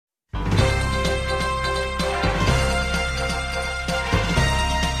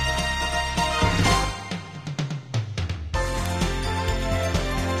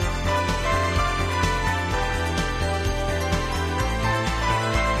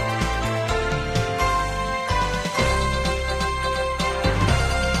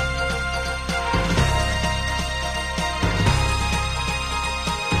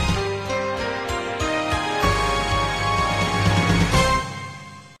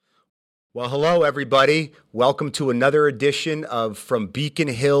Well, hello, everybody. Welcome to another edition of From Beacon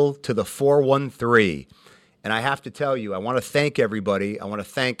Hill to the 413. And I have to tell you, I want to thank everybody. I want to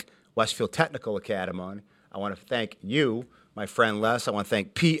thank Westfield Technical Academy. I want to thank you, my friend Les. I want to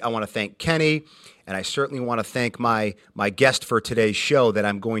thank Pete. I want to thank Kenny. And I certainly want to thank my guest for today's show that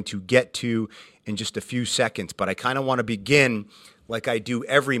I'm going to get to in just a few seconds. But I kind of want to begin like I do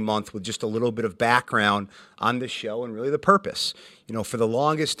every month with just a little bit of background on the show and really the purpose. You know, for the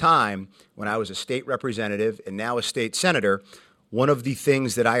longest time, when I was a state representative and now a state senator, one of the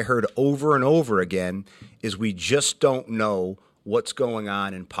things that I heard over and over again is we just don't know what's going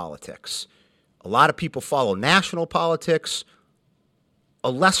on in politics. A lot of people follow national politics,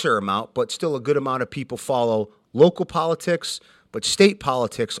 a lesser amount, but still a good amount of people follow local politics, but state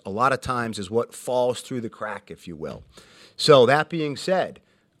politics a lot of times is what falls through the crack, if you will. So that being said,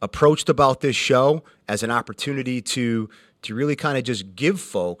 approached about this show as an opportunity to really kind of just give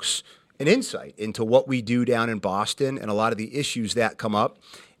folks an insight into what we do down in Boston and a lot of the issues that come up.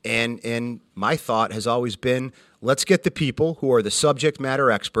 And my thought has always been, let's get the people who are the subject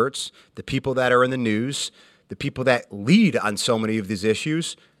matter experts, the people that are in the news, the people that lead on so many of these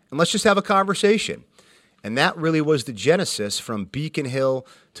issues, and let's just have a conversation. And that really was the genesis from Beacon Hill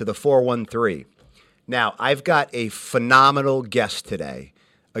to the 413. Now, I've got a phenomenal guest today,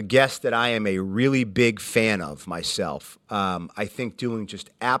 a guest that I am a really big fan of myself. I think doing just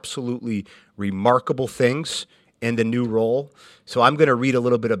absolutely remarkable things in the new role. So I'm going to read a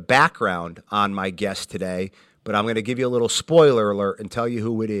little bit of background on my guest today, but I'm going to give you a little spoiler alert and tell you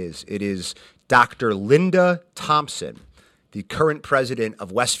who it is. It is Dr. Linda Thompson, the current president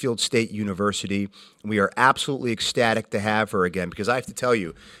of Westfield State University. And we are absolutely ecstatic to have her again because I have to tell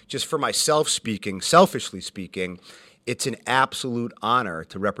you, just for myself speaking, selfishly speaking, it's an absolute honor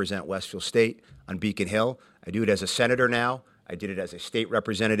to represent Westfield State on Beacon Hill. I do it as a senator now. I did it as a state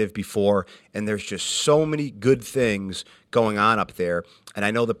representative before, and there's just so many good things going on up there. And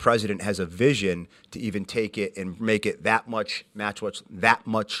I know the president has a vision to even take it and make it that much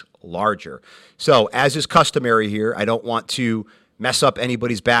larger. So, as is customary here, I don't want to mess up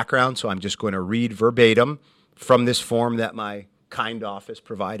anybody's background, so I'm just going to read verbatim from this form that my kind office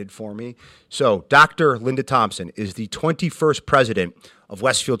provided for me. So, Dr. Linda Thompson is the 21st president of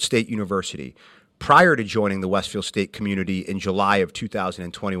Westfield State University. Prior to joining the Westfield State community in July of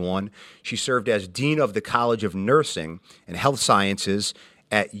 2021, she served as Dean of the College of Nursing and Health Sciences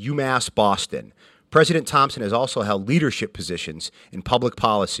at UMass Boston. President Thompson has also held leadership positions in public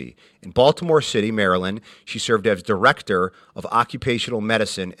policy. In Baltimore City, Maryland, she served as Director of Occupational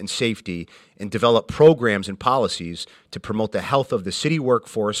Medicine and Safety and developed programs and policies to promote the health of the city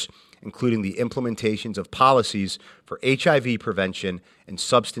workforce, including the implementations of policies for HIV prevention and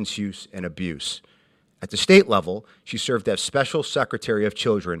substance use and abuse. At the state level, she served as Special Secretary of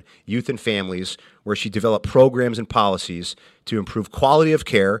Children, Youth, and Families, where she developed programs and policies to improve quality of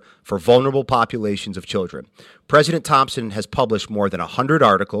care for vulnerable populations of children. President Thompson has published more than 100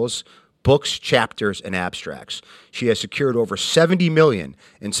 articles, books, chapters, and abstracts. She has secured over $70 million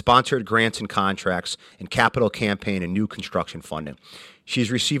in sponsored grants and contracts and capital campaign and new construction funding. She has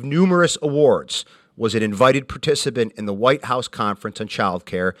received numerous awards, was an invited participant in the White House Conference on Child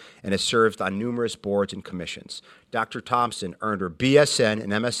Care, and has served on numerous boards and commissions. Dr. Thompson earned her BSN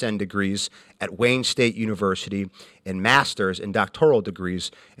and MSN degrees at Wayne State University and master's and doctoral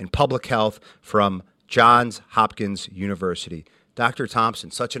degrees in public health from Johns Hopkins University. Dr.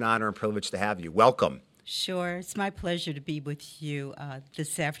 Thompson, such an honor and privilege to have you. Welcome. Sure. It's my pleasure to be with you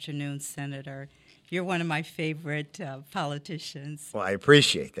this afternoon, Senator. You're one of my favorite politicians. Well, I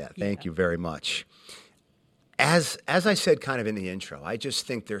appreciate that. Thank you very much. As I said kind of in the intro, I just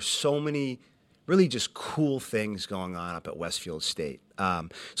think there's so many really just cool things going on up at Westfield State. So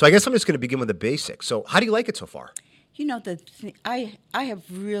I guess I'm just going to begin with the basics. So how do you like it so far? You know, I have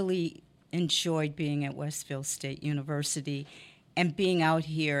really enjoyed being at Westfield State University and being out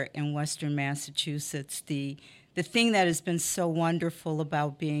here in Western Massachusetts. The thing that has been so wonderful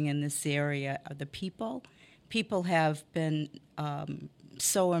about being in this area are the people. People have been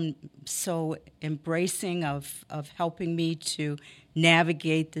so embracing of helping me to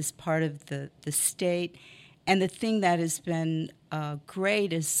navigate this part of the state. And the thing that has been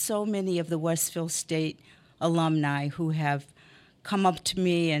great is so many of the Westfield State alumni who have come up to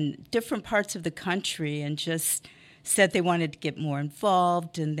me in different parts of the country and just said they wanted to get more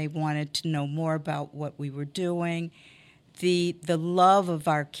involved and they wanted to know more about what we were doing. The love of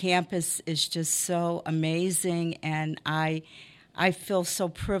our campus is just so amazing, and I feel so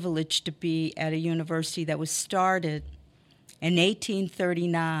privileged to be at a university that was started in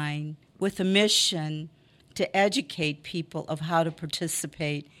 1839 with a mission to educate people of how to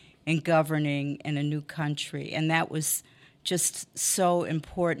participate and governing in a new country. And that was just so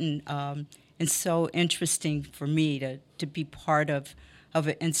important and so interesting for me to be part of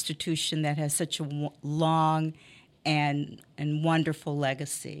an institution that has such a long and wonderful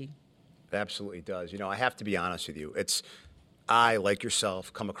legacy. It absolutely does. I have to be honest with you. I, like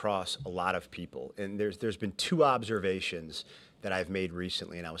yourself, come across a lot of people, and there's been two observations that I've made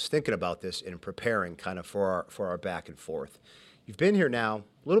recently, and I was thinking about this in preparing kind of for our back and forth. You've been here now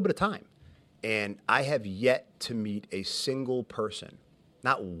a little bit of time, and I have yet to meet a single person,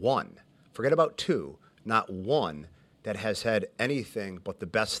 not one, forget about two, not one that has had anything but the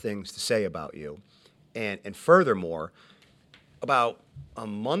best things to say about you. And furthermore, about a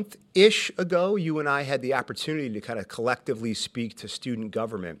month-ish ago, you and I had the opportunity to kind of collectively speak to student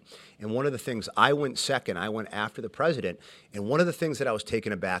government. And one of the things, I went second, I went after the president. And one of the things that I was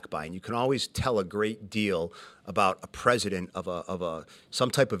taken aback by, and you can always tell a great deal about a president of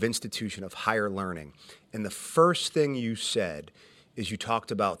some type of institution of higher learning. And the first thing you said is you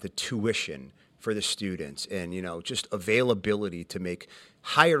talked about the tuition for the students and, just availability to make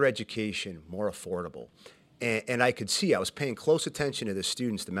higher education more affordable. And I could see, I was paying close attention to the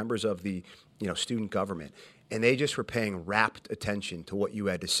students, the members of the student government, and they just were paying rapt attention to what you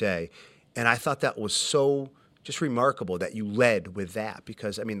had to say. And I thought that was so just remarkable that you led with that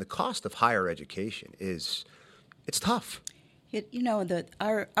because, the cost of higher education it's tough.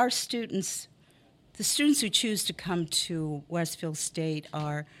 Our students, the students who choose to come to Westfield State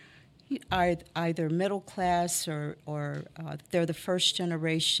are either middle class or they're the first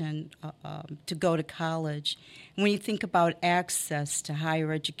generation to go to college. And when you think about access to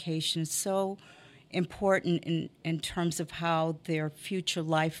higher education, it's so important in terms of how their future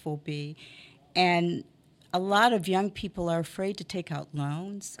life will be. And a lot of young people are afraid to take out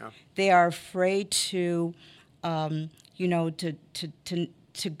loans. Yeah. They are afraid to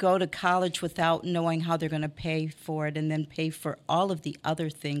go to college without knowing how they're going to pay for it and then pay for all of the other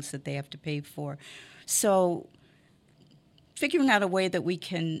things that they have to pay for. So figuring out a way that we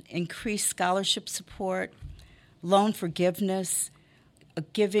can increase scholarship support, loan forgiveness,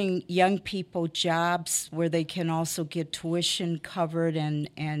 giving young people jobs where they can also get tuition covered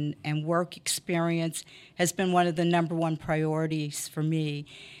and work experience has been one of the number one priorities for me.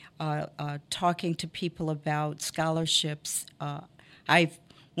 Talking to people about scholarships,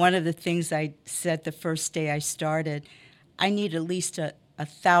 one of the things I said the first day I started, I need at least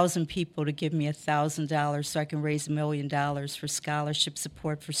 1,000 people to give me $1,000 so I can raise $1 million for scholarship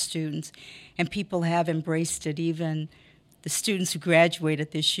support for students. And people have embraced it. Even the students who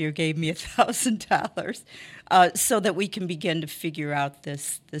graduated this year gave me $1,000 so that we can begin to figure out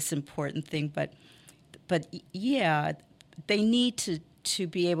this important thing. But yeah, they need to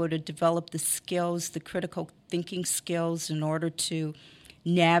be able to develop the skills, the critical thinking skills in order to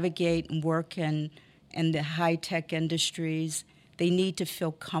navigate and work in the high-tech industries. They need to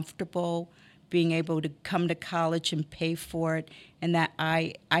feel comfortable being able to come to college and pay for it, and that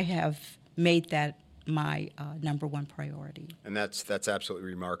I have made that my number one priority. And that's absolutely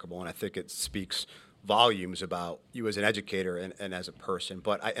remarkable, and I think it speaks volumes about you as an educator and as a person.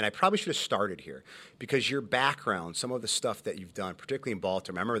 But I probably should have started here because your background, some of the stuff that you've done, particularly in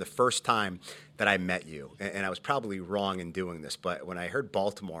Baltimore. I remember the first time that I met you, and I was probably wrong in doing this, but when I heard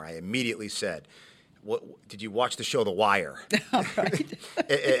Baltimore, I immediately said, "What did you watch the show The Wire?" Right.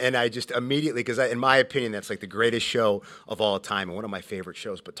 And I just immediately, because in my opinion, that's like the greatest show of all time and one of my favorite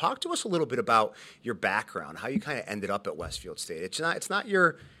shows. But talk to us a little bit about your background, how you kind of ended up at Westfield State. It's not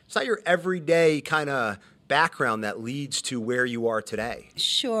your everyday kind of background that leads to where you are today.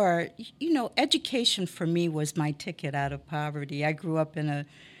 Sure. Education for me was my ticket out of poverty. I grew up in a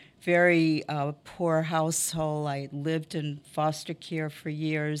very poor household. I lived in foster care for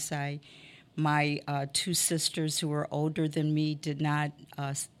years. My two sisters who were older than me did not,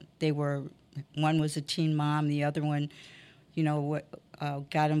 one was a teen mom, the other one,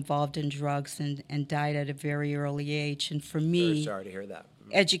 got involved in drugs and died at a very early age. And for me, very sorry to hear that.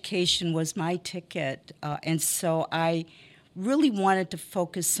 Education was my ticket, and so I really wanted to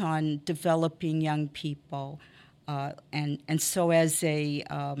focus on developing young people. And so as a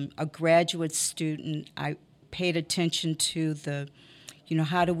graduate student, I paid attention to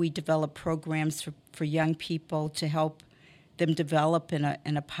how do we develop programs for young people to help them develop in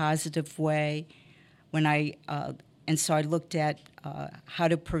a positive way. And so I looked at how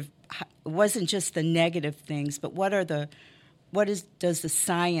to. It wasn't just the negative things, but does the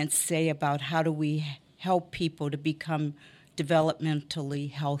science say about how do we help people to become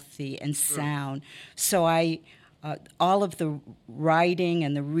developmentally healthy and sound? So I all of the writing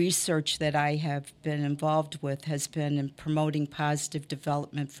and the research that I have been involved with has been in promoting positive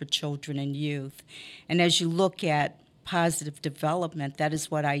development for children and youth. And as you look at positive development, that is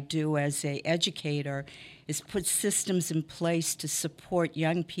what I do as an educator, is put systems in place to support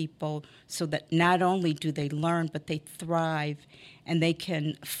young people so that not only do they learn, but they thrive and they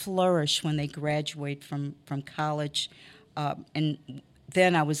can flourish when they graduate from college. And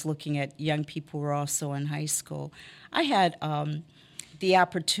then I was looking at young people who were also in high school. I had the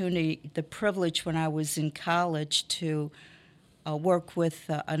opportunity, the privilege when I was in college to work with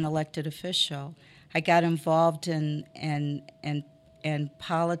an elected official. I got involved in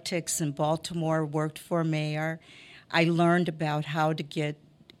politics in Baltimore, worked for a mayor. I learned about how to get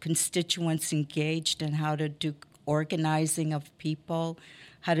constituents engaged and how to do organizing of people,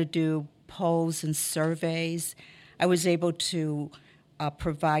 how to do polls and surveys. I was able to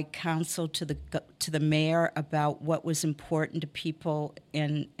provide counsel to the mayor about what was important to people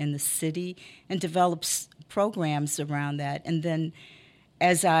in the city and develop programs around that. And then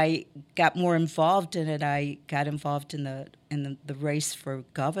as I got more involved in it, I got involved in the race for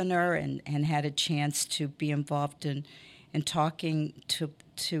governor and had a chance to be involved in talking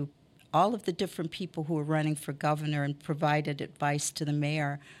to all of the different people who were running for governor and provided advice to the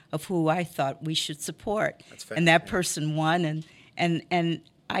mayor of who I thought we should support. That's fair. And that person won, and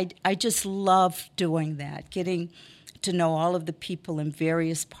I just love doing that, getting to know all of the people in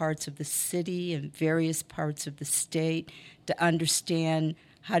various parts of the city and various parts of the state, to understand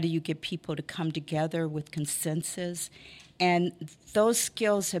how do you get people to come together with consensus. And those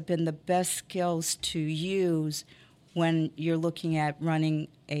skills have been the best skills to use when you're looking at running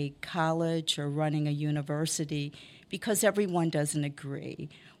a college or running a university, because everyone doesn't agree.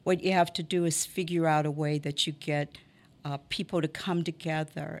 What you have to do is figure out a way that you get people to come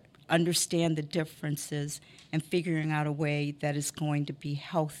together, understand the differences, and figuring out a way that is going to be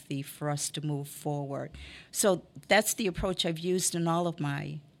healthy for us to move forward. So that's the approach I've used in all of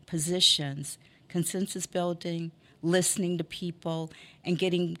my positions: consensus building, listening to people, and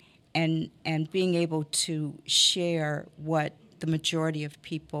getting and being able to share what the majority of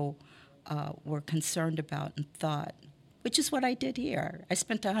people were concerned about and thought, which is what I did here. I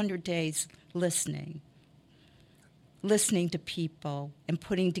spent 100 days listening to people and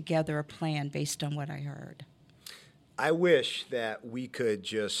putting together a plan based on what I heard. I wish that we could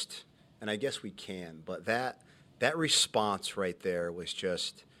just, and I guess we can, but that response right there was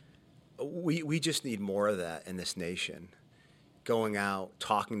just, we just need more of that in this nation. Going out,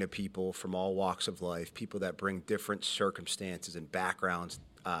 talking to people from all walks of life, people that bring different circumstances and backgrounds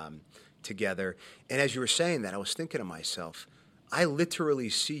together. And as you were saying that, I was thinking to myself, I literally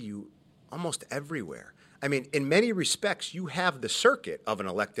see you almost everywhere. I mean, in many respects, you have the circuit of an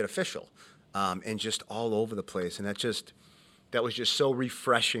elected official, and just all over the place. And that was just so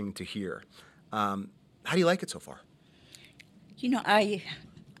refreshing to hear. How do you like it so far? You know, I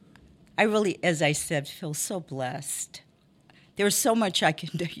really, as I said, feel so blessed. There's so much I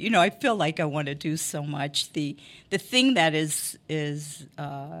can do. You know, I feel like I want to do so much. The thing that is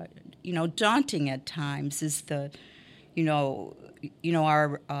daunting at times is our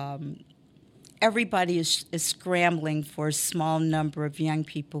everybody is scrambling for a small number of young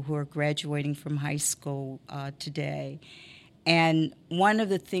people who are graduating from high school today. And one of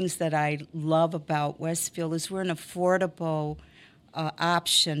the things that I love about Westfield is we're an affordable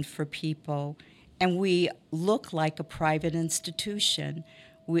option for people, and we look like a private institution.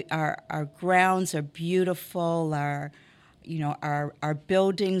 Our grounds are beautiful. Our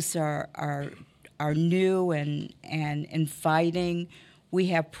buildings are new and inviting. We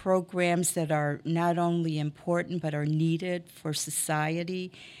have programs that are not only important but are needed for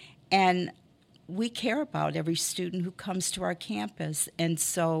society, and we care about every student who comes to our campus. And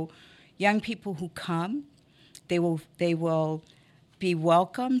so, young people who come, they will be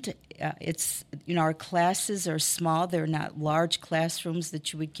welcomed. Our classes are small. They're not large classrooms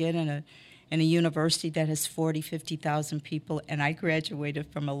that you would get in a university that has 50,000 people. And I graduated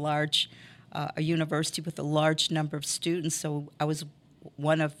from a university with a large number of students, so I was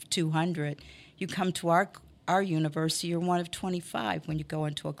one of 200. You come to our university, you're one of 25 when you go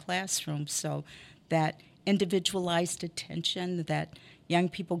into a classroom. So that individualized attention that young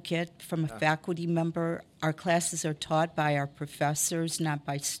people get from a faculty member. Our classes are taught by our professors, not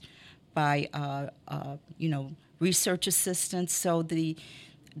by research assistants. So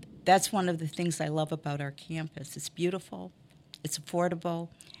that's one of the things I love about our campus. It's beautiful, it's affordable,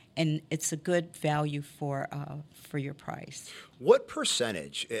 and it's a good value for your price. What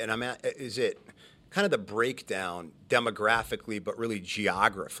percentage? And is it kind of the breakdown demographically, but really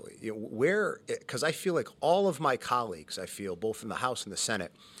geographically. Because I feel like all of my colleagues, both in the House and the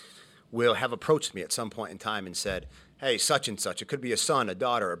Senate, will have approached me at some point in time and said, hey, such and such, it could be a son, a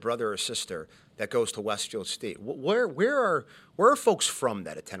daughter, a brother or sister that goes to Westfield State. Where are folks from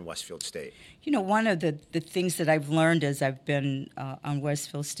that attend Westfield State? One of the things that I've learned as I've been on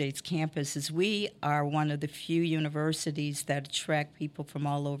Westfield State's campus is we are one of the few universities that attract people from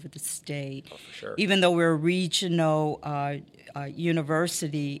all over the state. Oh, for sure. Even though we're a regional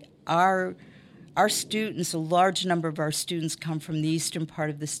university, our students, a large number of our students come from the eastern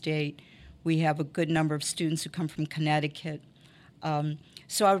part of the state. We have a good number of students who come from Connecticut.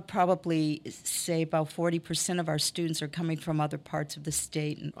 So I would probably say about 40% of our students are coming from other parts of the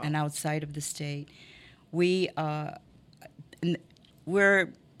state and outside of the state. We're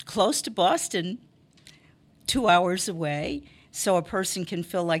close to Boston, 2 hours away, so a person can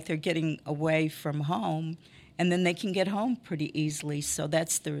feel like they're getting away from home, and then they can get home pretty easily. So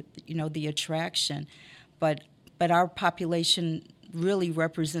that's the attraction. But our population really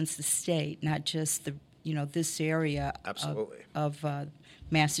represents the state, not just this area. Absolutely. of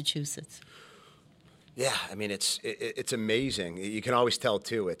Massachusetts. Yeah, I mean it's amazing. You can always tell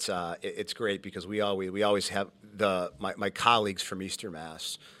too. It's great because we always have my colleagues from Eastern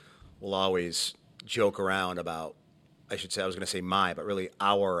Mass will always joke around about, I should say, I was going to say but really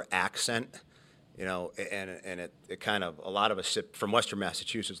our accent. And it kind of, a lot of us from Western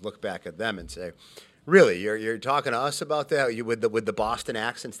Massachusetts look back at them and say, really, you're talking to us about that with the Boston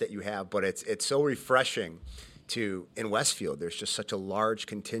accents that you have, but it's so refreshing. In Westfield, there's just such a large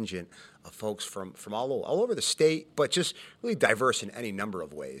contingent of folks from all over the state, but just really diverse in any number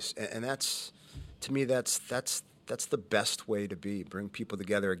of ways. And that's, to me, that's the best way to be. Bring people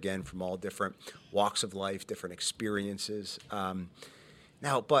together again from all different walks of life, different experiences.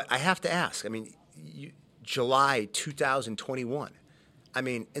 Now, but I have to ask. I mean, July 2021. I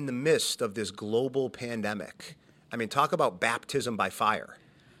mean, in the midst of this global pandemic. I mean, talk about baptism by fire.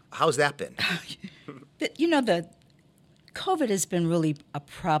 How's that been? The COVID has been really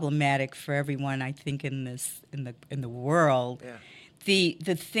problematic for everyone, I think, in the world. Yeah.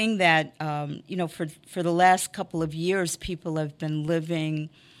 The thing that for the last couple of years, people have been living,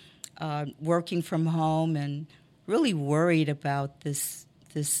 working from home, and really worried about this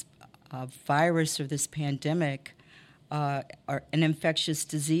virus or this pandemic, or an infectious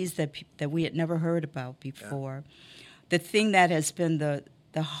disease that we had never heard about before. Yeah. The thing that has been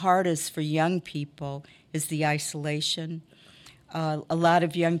the hardest for young people is the isolation. A lot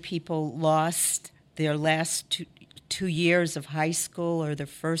of young people lost their last two years of high school or their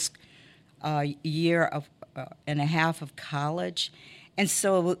first year and a half of college. And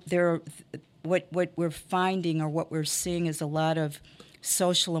so what we're finding or what we're seeing is a lot of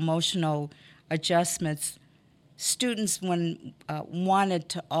social emotional adjustments. Students wanted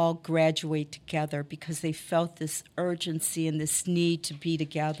to all graduate together because they felt this urgency and this need to be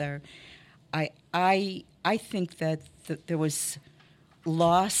together. I think that there was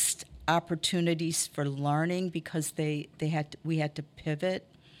lost opportunities for learning because we had to pivot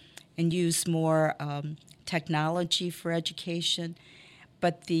and use more technology for education.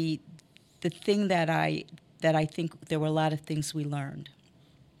 But the thing that I think there were a lot of things we learned.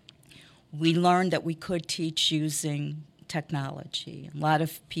 We learned that we could teach using technology. A lot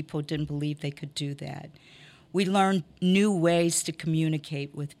of people didn't believe they could do that. We learned new ways to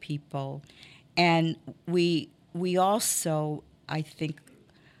communicate with people. And we also, I think,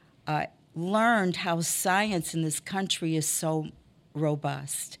 learned how science in this country is so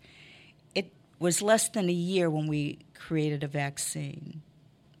robust. It was less than a year when we created a vaccine.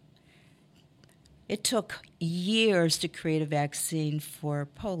 It took years to create a vaccine for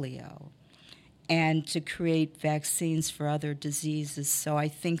polio and to create vaccines for other diseases. So I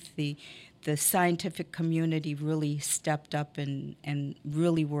think the scientific community really stepped up and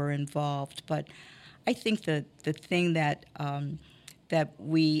really were involved. But I think the thing that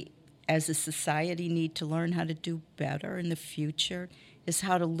we as a society need to learn how to do better in the future is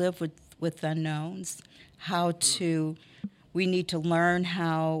how to live with unknowns, we need to learn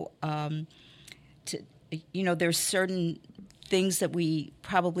how there's certain things that we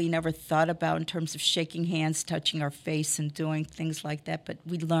probably never thought about in terms of shaking hands, touching our face, and doing things like that, but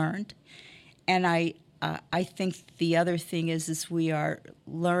we learned. And I think the other thing is we are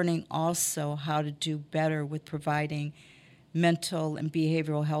learning also how to do better with providing mental and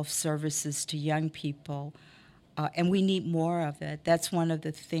behavioral health services to young people, and we need more of it. That's one of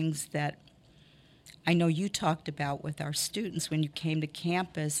the things that I know you talked about with our students when you came to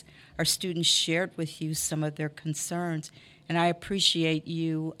campus. Our students shared with you some of their concerns, and I appreciate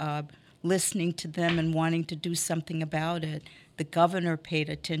you listening to them and wanting to do something about it. The governor paid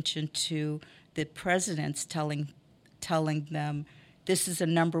attention to the presidents telling them this is a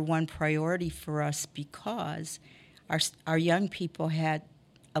number one priority for us because our young people had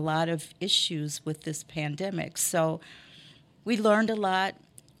a lot of issues with this pandemic. So we learned a lot.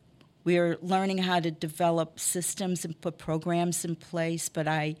 We're learning how to develop systems and put programs in place, but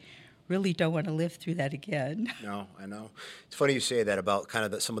I really don't want to live through that again. No, I know. It's funny you say that about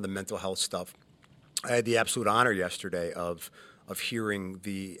kind of some of the mental health stuff. I had the absolute honor yesterday of hearing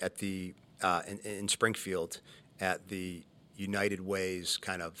in Springfield at the United Way's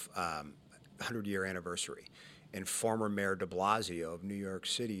kind of 100-year anniversary. And former Mayor de Blasio of New York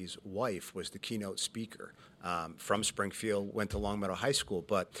City's wife was the keynote speaker from Springfield, went to Longmeadow High School.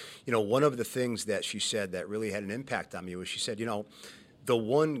 But, one of the things that she said that really had an impact on me was she said, the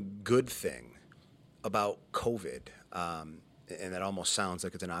one good thing about COVID, and that almost sounds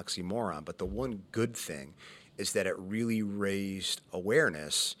like it's an oxymoron, but the one good thing is that it really raised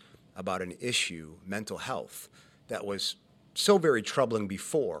awareness about an issue, mental health, that was so very troubling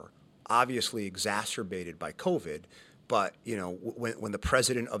before, obviously exacerbated by COVID. But, when the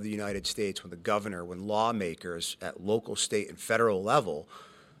President of the United States, when the governor, when lawmakers at local, state, and federal level,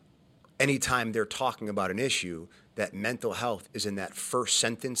 anytime they're talking about an issue, that mental health is in that first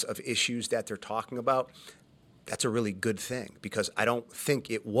sentence of issues that they're talking about, that's a really good thing, because I don't think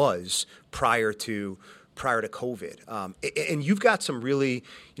it was prior to COVID. And you've got some really,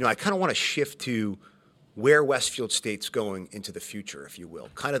 I kind of want to shift to where Westfield State's going into the future, if you will,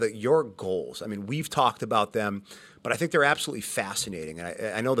 kind of your goals. I mean, we've talked about them, but I think they're absolutely fascinating.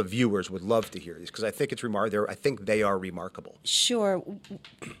 And I know the viewers would love to hear these because I think it's remarkable. I think they are remarkable. Sure.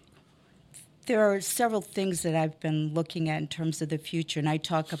 There are several things that I've been looking at in terms of the future, and I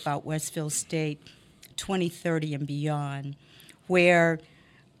talk about Westfield State 2030 and beyond, where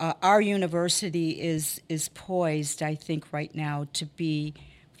our university is poised, I think, right now to be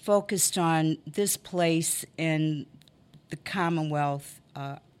focused on this place in the Commonwealth.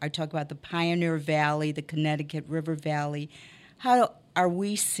 I talk about the Pioneer Valley, the Connecticut River Valley. How are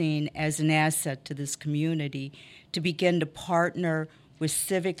we seen as an asset to this community to begin to partner with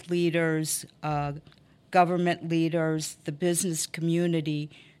civic leaders, government leaders, the business community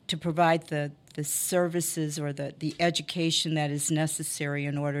to provide the services or the education that is necessary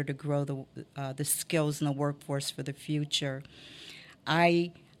in order to grow the skills in the workforce for the future?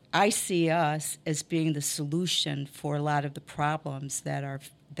 I see us as being the solution for a lot of the problems that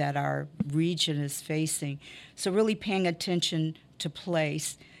our region is facing. So really paying attention to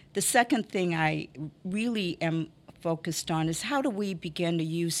place. The second thing I really am focused on is how do we begin to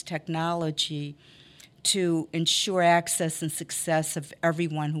use technology to ensure access and success of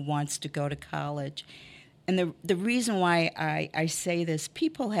everyone who wants to go to college. And the reason why I say this,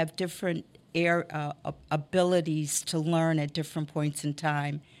 people have different abilities to learn at different points in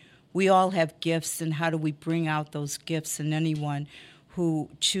time. We all have gifts, and how do we bring out those gifts in anyone who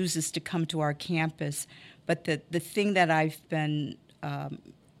chooses to come to our campus? But the thing that I've been,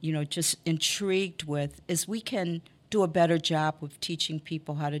 just intrigued with is we can do a better job of teaching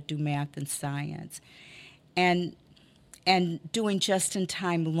people how to do math and science, and doing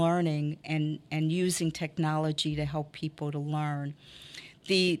just-in-time learning and using technology to help people to learn.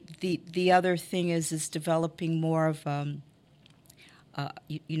 The other thing is developing more of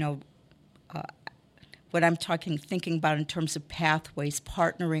what I'm thinking about in terms of pathways,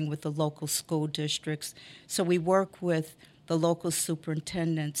 partnering with the local school districts. So we work with the local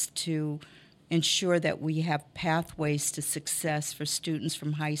superintendents to ensure that we have pathways to success for students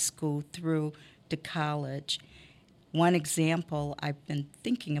from high school through to college. One example I've been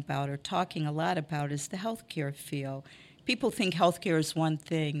thinking about or talking a lot about is the healthcare field. People think healthcare is one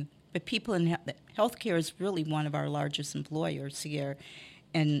thing, but people in healthcare is really one of our largest employers here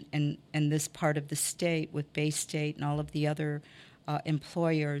in this part of the state with Bay State and all of the other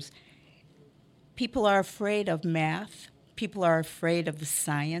employers. People are afraid of math. People are afraid of the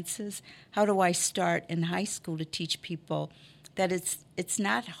sciences. How do I start in high school to teach people that it's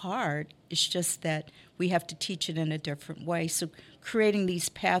not hard, it's just that we have to teach it in a different way. So creating these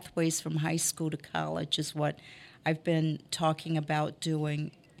pathways from high school to college is what I've been talking about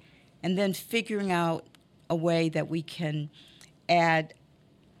doing. And then figuring out a way that we can add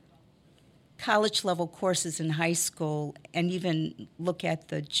college-level courses in high school and even look at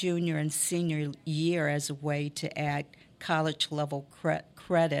the junior and senior year as a way to add college-level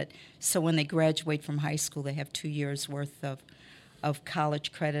credit. So when they graduate from high school, they have 2 years' worth of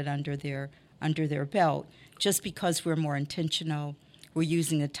college credit under their belt. Just because we're more intentional we're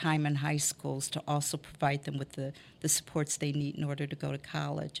using the time in high schools to also provide them with the supports they need in order to go to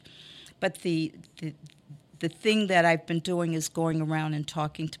college. But the thing that I've been doing is going around and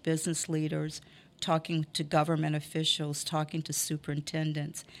talking to business leaders, talking to government officials, talking to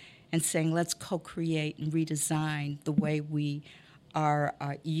superintendents, and saying, let's co-create and redesign the way we are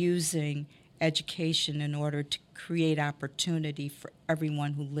using education in order to create opportunity for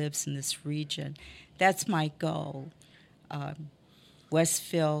everyone who lives in this region. That's my goal.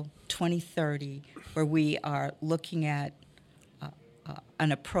 Westfield 2030, where we are looking at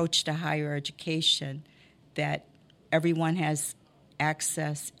an approach to higher education that everyone has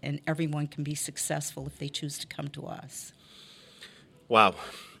access and everyone can be successful if they choose to come to us. Wow.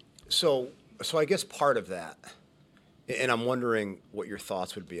 So I guess part of that, and I'm wondering what your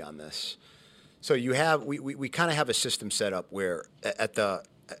thoughts would be on this. So we kind of have a system set up where at the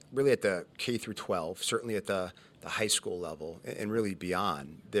K through 12, certainly at the high school level and really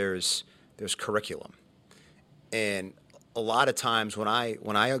beyond, there's curriculum. And a lot of times when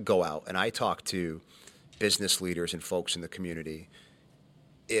I go out and I talk to business leaders and folks in the community,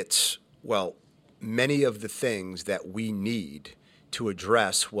 it's, well, many of the things that we need to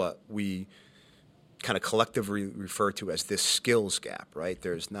address what we kind of collectively refer to as this skills gap, right?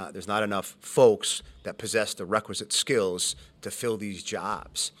 There's not enough folks that possess the requisite skills to fill these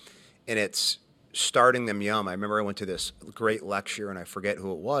jobs. And it's starting them young. I remember I went to this great lecture, and I forget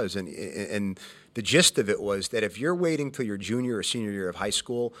who it was, and the gist of it was that if you're waiting till your junior or senior year of high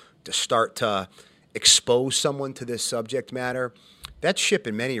school to start to expose someone to this subject matter, that ship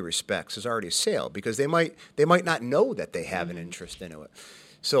in many respects has already sailed, because they might not know that they have an interest in it.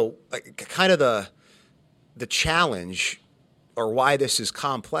 So kind of the challenge, or why this is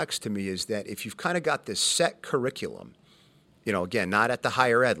complex to me, is that if you've kind of got this set curriculum, again, not at the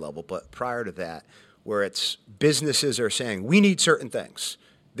higher ed level, but prior to that, where it's businesses are saying, we need certain things.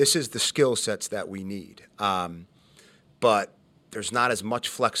 This is the skill sets that we need. But there's not as much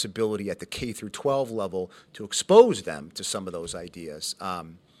flexibility at the K through 12 level to expose them to some of those ideas,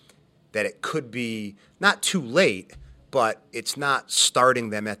 that it could be not too late, but it's not starting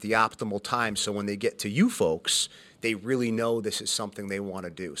them at the optimal time. So when they get to you folks, they really know this is something they want to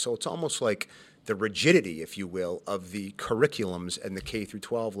do. So it's almost like the rigidity, if you will, of the curriculums and the K through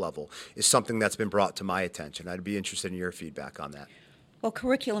 12 level is something that's been brought to my attention. I'd be interested in your feedback on that. Well,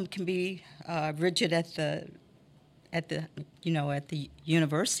 curriculum can be rigid at the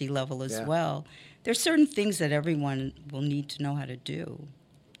university level as well. There's certain things that everyone will need to know how to do.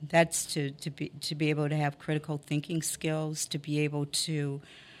 That's to be able to have critical thinking skills, to be able to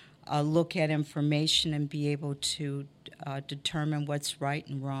look at information and be able to determine what's right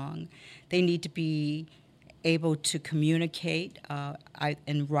and wrong. They need to be able to communicate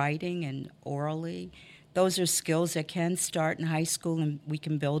in writing and orally. Those are skills that can start in high school, and we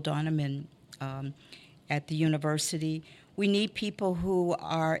can build on them at the university. We need people who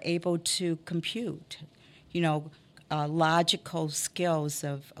are able to compute, logical skills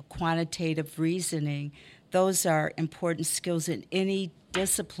of quantitative reasoning. Those are important skills in any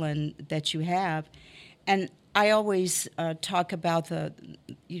discipline that you have. And I always talk about a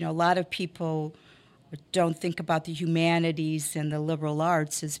lot of people don't think about the humanities and the liberal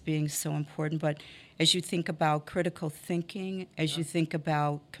arts as being so important, but as you think about critical thinking, as you think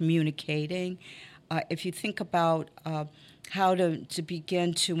about communicating, if you think about how to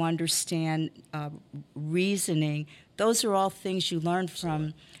begin to understand reasoning, those are all things you learn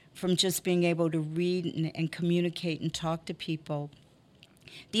from just being able to read and communicate and talk to people.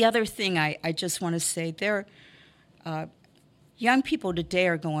 The other thing I just want to say, young people today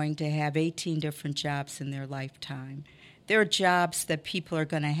are going to have 18 different jobs in their lifetime. There are jobs that people are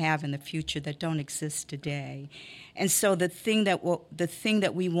going to have in the future that don't exist today. And so the thing that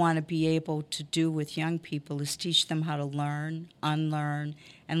we want to be able to do with young people is teach them how to learn, unlearn,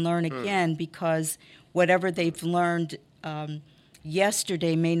 and learn again, because whatever they've learned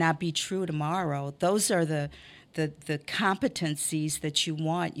yesterday may not be true tomorrow. Those are the competencies that you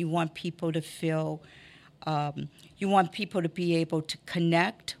want. You want people to feel, you want people to be able to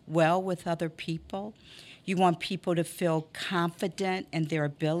connect well with other people. You want people to feel confident in their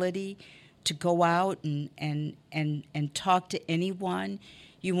ability to go out and talk to anyone.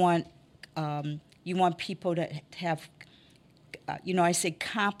 You want people to have, I say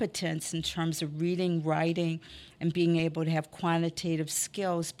competence in terms of reading, writing, and being able to have quantitative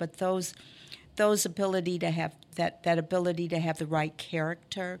skills. But those ability to have that ability to have the right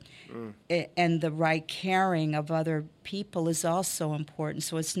character and the right caring of other people is also important.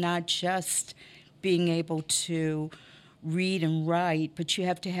 So it's not just being able to read and write, but you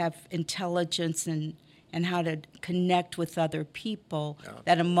have to have intelligence and and how to connect with other people,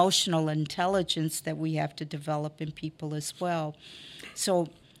 that emotional intelligence that we have to develop in people as well. So,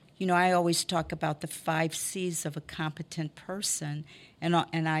 I always talk about the 5 C's of a competent person, and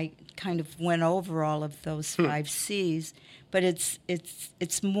I kind of went over all of those 5 C's, but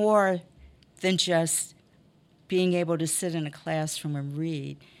it's more than just being able to sit in a classroom and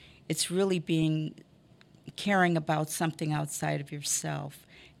read. It's really caring about something outside of yourself,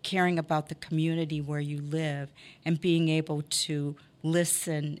 caring about the community where you live, and being able to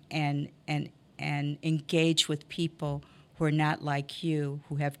listen and engage with people who are not like you,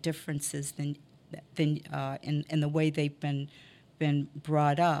 who have differences than in the way they've been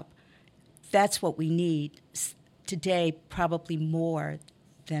brought up. That's what we need today, probably more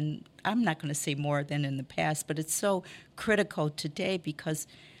than, I'm not going to say more than in the past, but it's so critical today because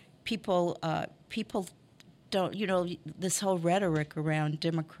people don't, this whole rhetoric around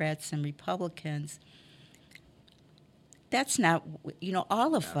Democrats and Republicans, that's not,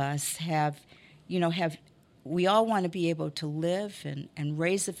 all of us have, we all want to be able to live and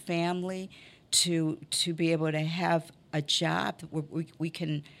raise a family, to be able to have a job where we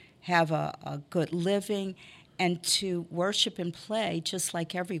can have a good living, and to worship and play just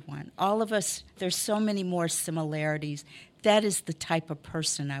like everyone. All of us, there's so many more similarities. That is the type of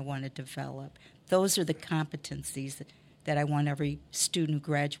person I want to develop. Those are the competencies that I want every student who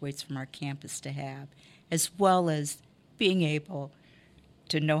graduates from our campus to have, as well as being able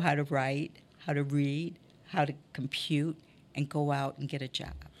to know how to write, how to read, how to compute, and go out and get a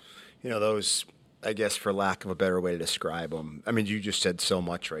job. Those, I guess, for lack of a better way to describe them, I mean, you just said so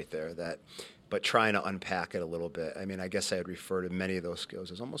much right there but trying to unpack it a little bit, I mean, I guess I would refer to many of those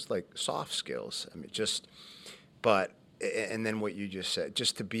skills as almost like soft skills. I mean, and then what you just said,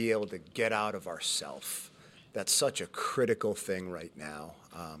 just to be able to get out of ourself. That's such a critical thing right now,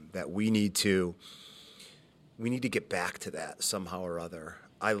 that we need to get back to that somehow or other.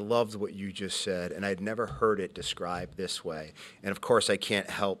 I loved what you just said, and I'd never heard it described this way. And, of course, I can't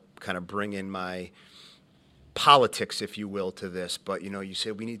help kind of bring in my politics, if you will, to this. But, you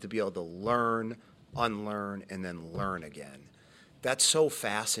said we need to be able to learn, unlearn, and then learn again. That's so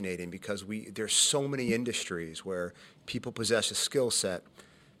fascinating because there's so many industries where people possess a skill set.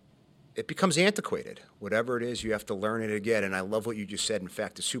 It becomes antiquated. Whatever it is, you have to learn it again. And I love what you just said. In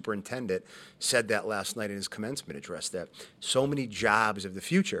fact, the superintendent said that last night in his commencement address, that so many jobs of the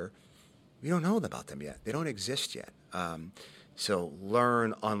future, we don't know about them yet. They don't exist yet. So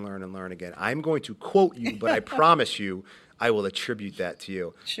learn, unlearn, and learn again. I'm going to quote you, but I promise you I will attribute that to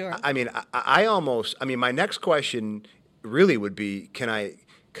you. Sure. I mean, my next question really would be, can I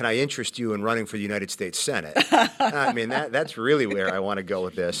interest you in running for the United States Senate? I mean, that's really where I want to go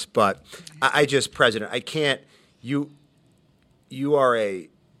with this. But President, I can't, you are a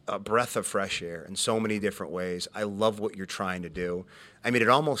breath of fresh air in so many different ways. I love what you're trying to do. I mean, it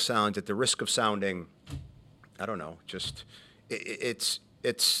almost sounds, at the risk of sounding, I don't know, just,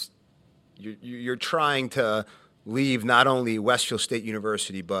 you're trying to leave not only Westfield State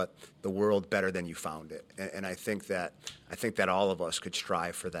University, but the world better than you found it. And I think that all of us could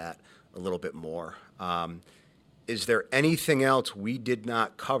strive for that a little bit more. Is there anything else we did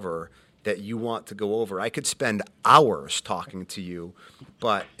not cover that you want to go over? I could spend hours talking to you,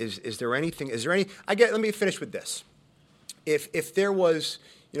 but let me finish with this. If there was,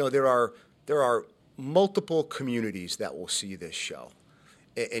 there are multiple communities that will see this show,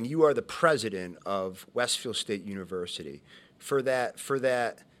 and you are the president of Westfield State University. For that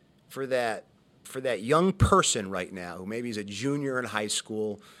young person right now who maybe is a junior in high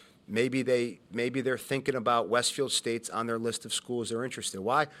school, maybe they're thinking about Westfield State's on their list of schools they're interested in.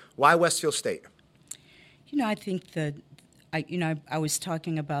 Why Westfield State? I think that I was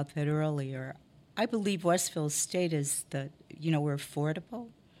talking about that earlier. I believe Westfield State is we're affordable.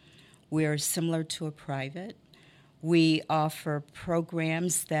 We're similar to a private. We offer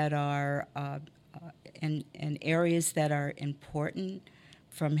programs that are in areas that are important,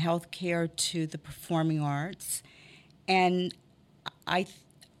 from healthcare to the performing arts. And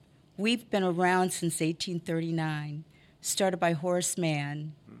we've been around since 1839, started by Horace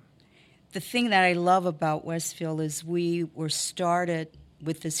Mann. The thing that I love about Westfield is we were started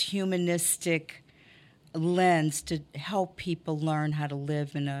with this humanistic lens to help people learn how to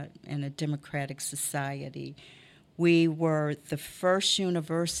live in a democratic society. We were the first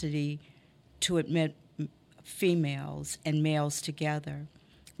university to admit females and males together.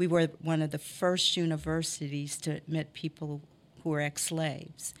 We were one of the first universities to admit people who were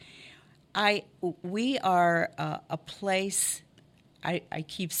ex-slaves. We are a place. I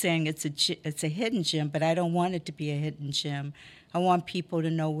keep saying it's a hidden gem, but I don't want it to be a hidden gem. I want people to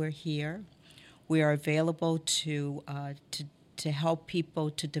know we're here. We are available to help people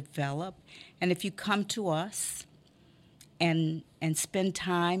to develop. And if you come to us and spend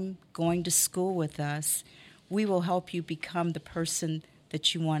time going to school with us, we will help you become the person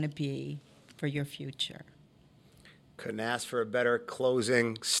that you want to be for your future. Couldn't ask for a better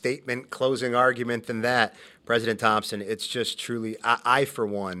closing statement, closing argument than that. President Thompson, it's just truly, I for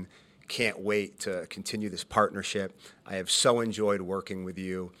one, can't wait to continue this partnership. I have so enjoyed working with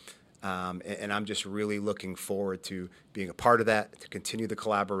you, and I'm just really looking forward to being a part of that, to continue the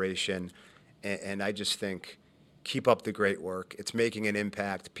collaboration, and I just think, keep up the great work. It's making an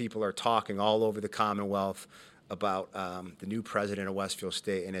impact. People are talking all over the Commonwealth about the new president of Westfield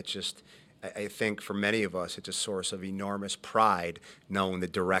State, and it's just, I think for many of us, it's a source of enormous pride knowing the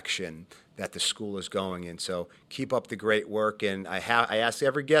direction that the school is going in. So keep up the great work. And I ask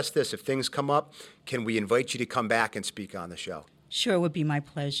every guest this, if things come up, can we invite you to come back and speak on the show? Sure, it would be my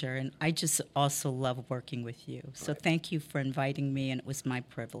pleasure. And I just also love working with you. So thank you for inviting me, and it was my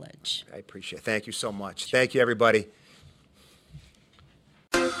privilege. I appreciate it. Thank you so much. Thank you, everybody.